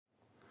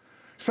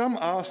Some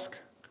ask,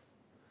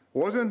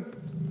 wasn't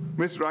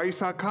Ms.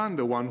 Raisa Khan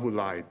the one who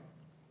lied?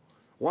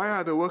 Why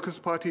are the Workers'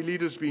 Party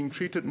leaders being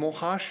treated more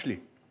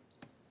harshly?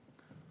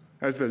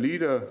 As the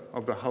leader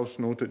of the House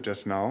noted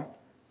just now,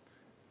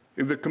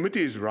 if the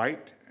committee is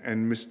right,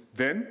 and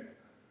then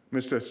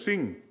Mr.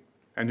 Singh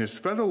and his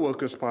fellow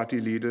Workers'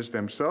 Party leaders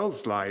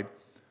themselves lied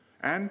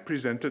and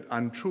presented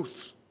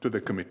untruths to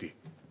the committee.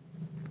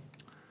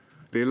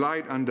 They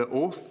lied under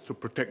oath to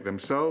protect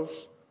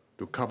themselves,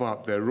 to cover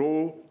up their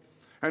role,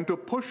 and to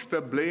push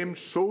the blame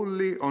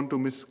solely onto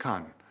Ms.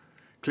 Khan,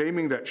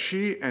 claiming that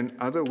she and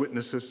other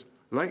witnesses,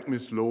 like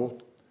Ms. Loh,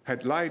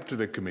 had lied to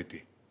the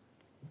committee.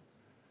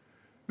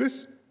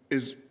 This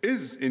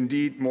is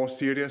indeed more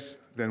serious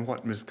than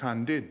what Ms.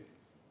 Khan did,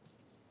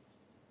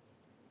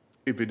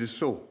 if it is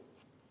so.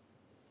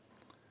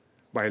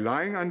 By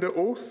lying under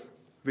oath,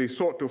 they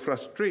sought to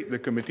frustrate the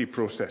committee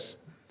process.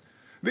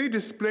 They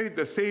displayed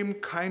the same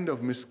kind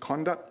of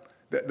misconduct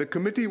that the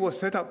committee was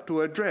set up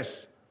to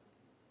address.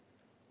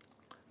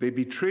 They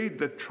betrayed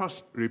the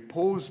trust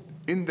reposed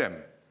in them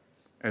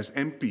as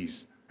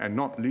MPs, and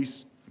not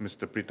least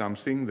Mr. Pritam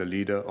Singh, the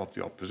leader of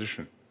the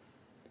opposition.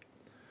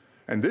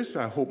 And this,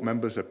 I hope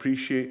members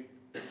appreciate,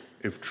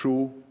 if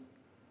true,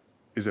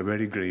 is a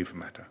very grave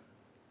matter.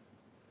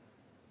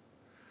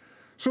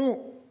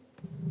 So,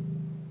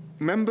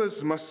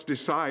 members must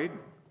decide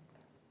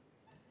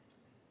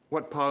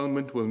what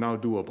Parliament will now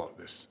do about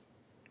this.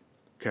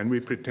 Can we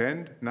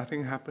pretend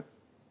nothing happened?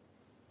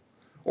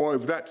 Or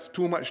if that's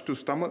too much to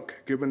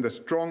stomach, given the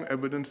strong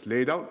evidence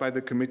laid out by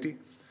the committee,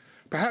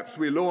 perhaps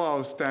we lower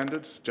our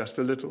standards just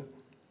a little.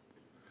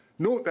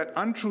 Note that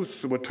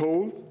untruths were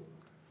told,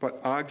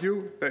 but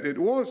argue that it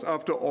was,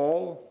 after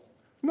all,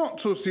 not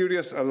so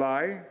serious a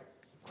lie,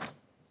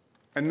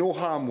 and no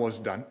harm was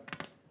done.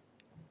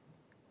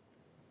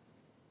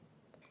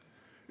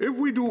 If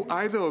we do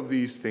either of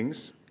these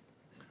things,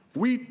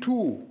 we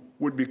too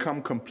would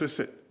become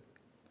complicit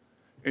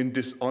in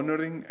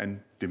dishonoring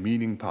and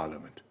demeaning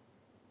Parliament.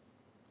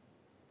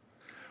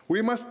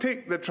 We must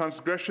take the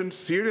transgression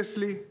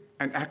seriously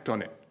and act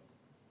on it.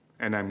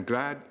 And I'm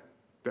glad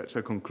that's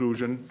a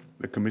conclusion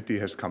the committee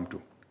has come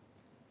to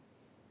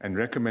and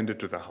recommended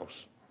to the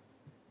House.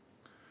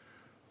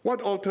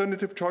 What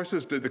alternative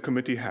choices did the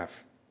committee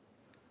have?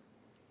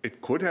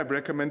 It could have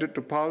recommended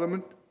to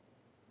Parliament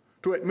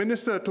to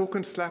administer a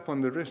token slap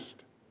on the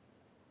wrist.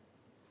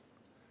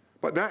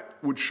 But that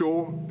would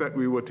show that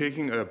we were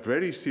taking a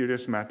very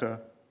serious matter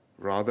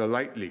rather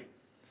lightly.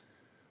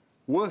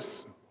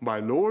 Worse, by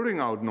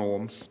lowering our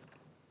norms,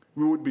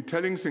 we would be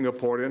telling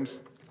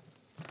Singaporeans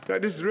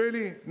that it's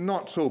really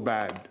not so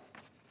bad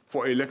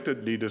for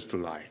elected leaders to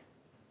lie.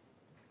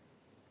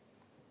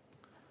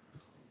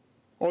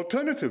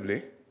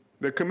 Alternatively,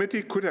 the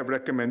committee could have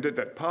recommended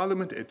that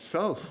Parliament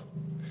itself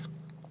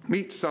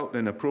metes out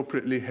an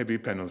appropriately heavy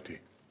penalty.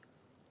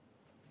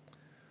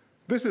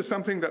 This is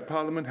something that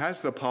Parliament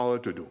has the power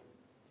to do.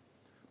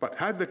 But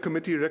had the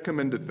committee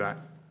recommended that,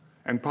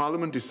 and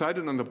Parliament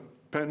decided on the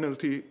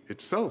penalty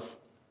itself,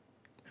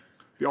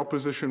 the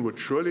opposition would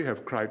surely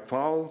have cried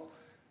foul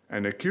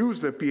and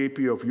accused the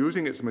PAP of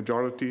using its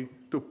majority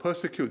to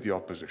persecute the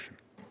opposition.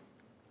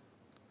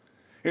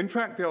 In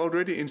fact, they're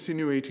already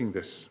insinuating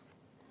this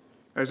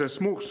as a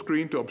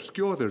smokescreen to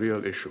obscure the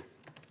real issue,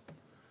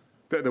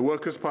 that the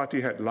Workers' Party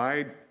had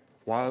lied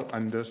while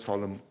under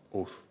solemn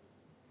oath.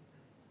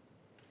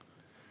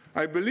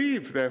 I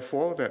believe,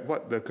 therefore, that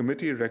what the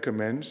committee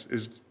recommends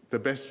is the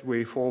best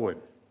way forward.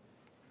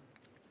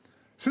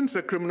 Since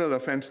the criminal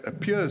offence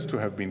appears to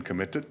have been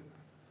committed,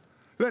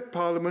 let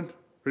Parliament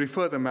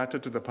refer the matter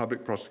to the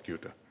Public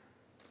Prosecutor.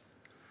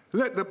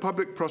 Let the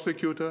Public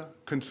Prosecutor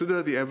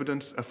consider the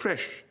evidence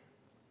afresh.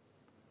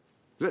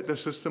 Let the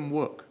system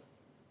work.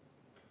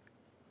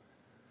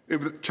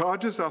 If the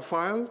charges are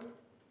filed,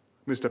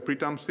 Mr.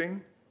 Pritam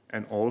Singh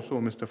and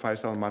also Mr.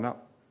 Faisal Manap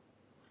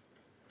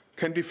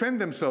can defend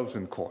themselves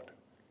in court.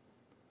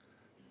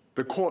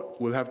 The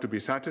court will have to be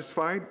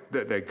satisfied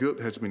that their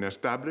guilt has been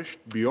established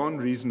beyond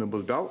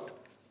reasonable doubt,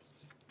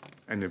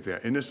 and if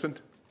they're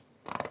innocent,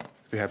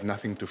 they have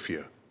nothing to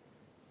fear.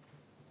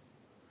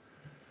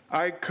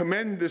 I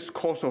commend this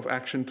course of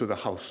action to the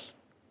House,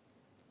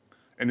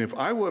 and if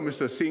I were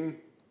Mr. Singh,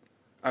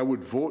 I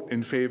would vote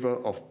in favor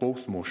of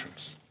both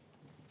motions.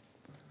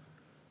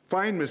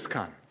 Fine Ms.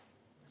 Khan,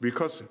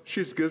 because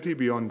she's guilty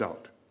beyond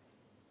doubt.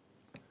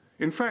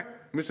 In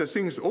fact, Mr.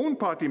 Singh's own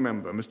party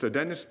member, Mr.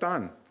 Dennis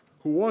Tan,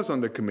 who was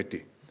on the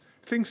committee,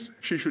 thinks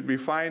she should be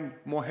fined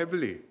more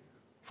heavily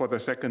for the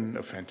second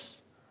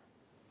offence.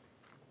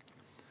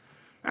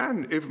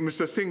 And if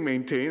Mr. Singh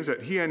maintains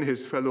that he and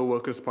his fellow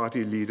Workers'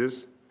 Party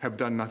leaders have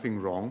done nothing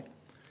wrong,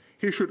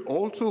 he should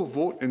also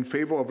vote in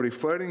favor of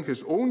referring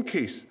his own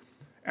case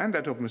and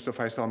that of Mr.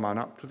 Faisal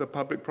Manap to the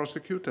Public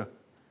Prosecutor.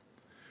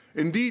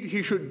 Indeed,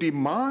 he should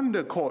demand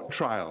a court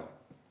trial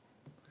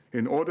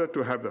in order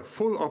to have the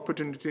full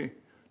opportunity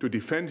to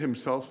defend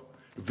himself,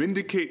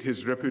 vindicate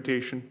his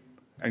reputation,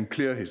 and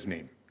clear his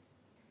name.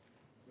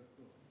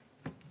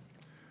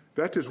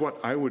 That is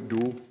what I would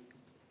do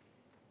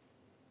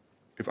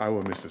if I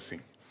were Mr.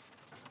 Singh.